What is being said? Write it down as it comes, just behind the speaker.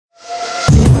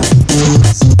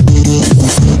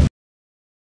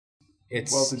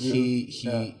It's well-to-do.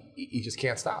 he just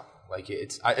can't stop. Like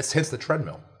it's hits the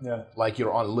treadmill. Yeah. Like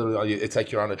you're on literally. It's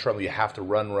like you're on a treadmill. You have to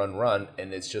run,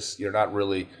 and it's just you're not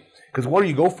really. Because where do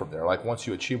you go from there? Like once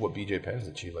you achieve what BJ Penn's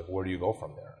achieved, like where do you go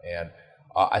from there? And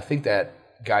I think that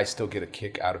guys still get a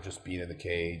kick out of just being in the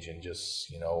cage and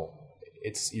just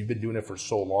you've been doing it for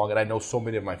so long, and I know so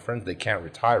many of my friends they can't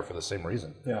retire for the same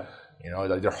reason. Yeah.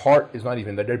 Like their heart is not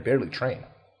even they're barely trained,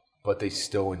 but they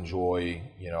still enjoy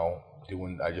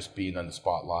doing just being on the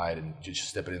spotlight and just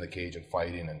stepping in the cage and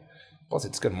fighting, and plus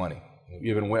it's good money.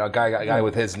 Even a guy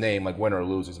with his name, like win or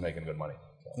lose, he's making good money.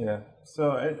 Yeah.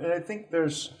 So I think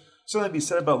there's something to be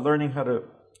said about learning how to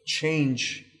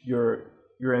change your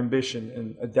ambition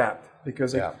and adapt,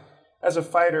 because as a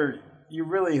fighter, you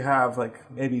really have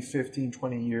like maybe 15,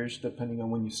 20 years, depending on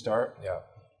when you start,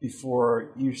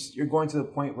 before you're going to the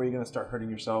point where you're going to start hurting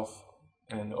yourself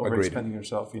and overextending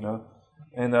yourself,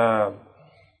 And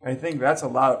I think that's a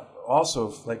lot also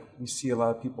of, like, we see a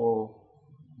lot of people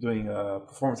doing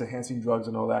performance-enhancing drugs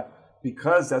and all that,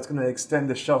 because that's going to extend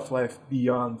the shelf life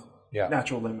beyond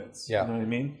natural limits. You know what I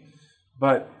mean?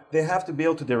 But they have to be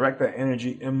able to direct that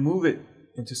energy and move it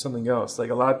into something else. Like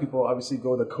a lot of people obviously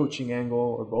go the coaching angle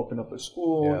or open up a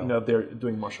school, they're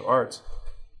doing martial arts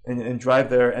and drive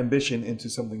their ambition into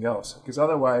something else. Because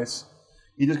otherwise,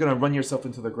 you're just going to run yourself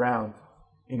into the ground,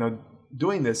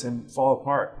 doing this and fall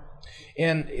apart.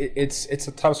 And it's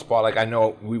a tough spot. Like I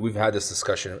know we've had this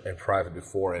discussion in private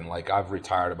before, and like I've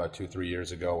retired about 2-3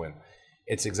 years ago, and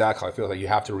it's exactly, I feel like you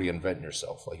have to reinvent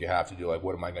yourself. Like you have to do like,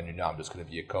 what am I going to do now? I'm just going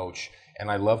to be a coach. And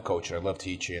I love coaching. I love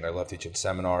teaching. I love teaching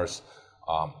seminars.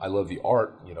 I love the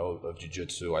art, of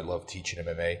jiu-jitsu. I love teaching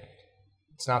MMA.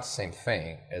 It's not the same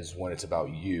thing as when it's about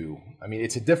you. I mean,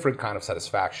 it's a different kind of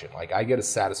satisfaction. Like I get a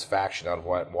satisfaction out of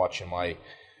watching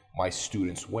my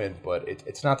students win, but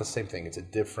it's not the same thing. It's a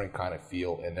different kind of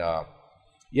feel. And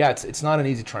it's not an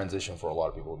easy transition for a lot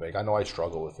of people to make. I know I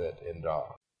struggle with it. And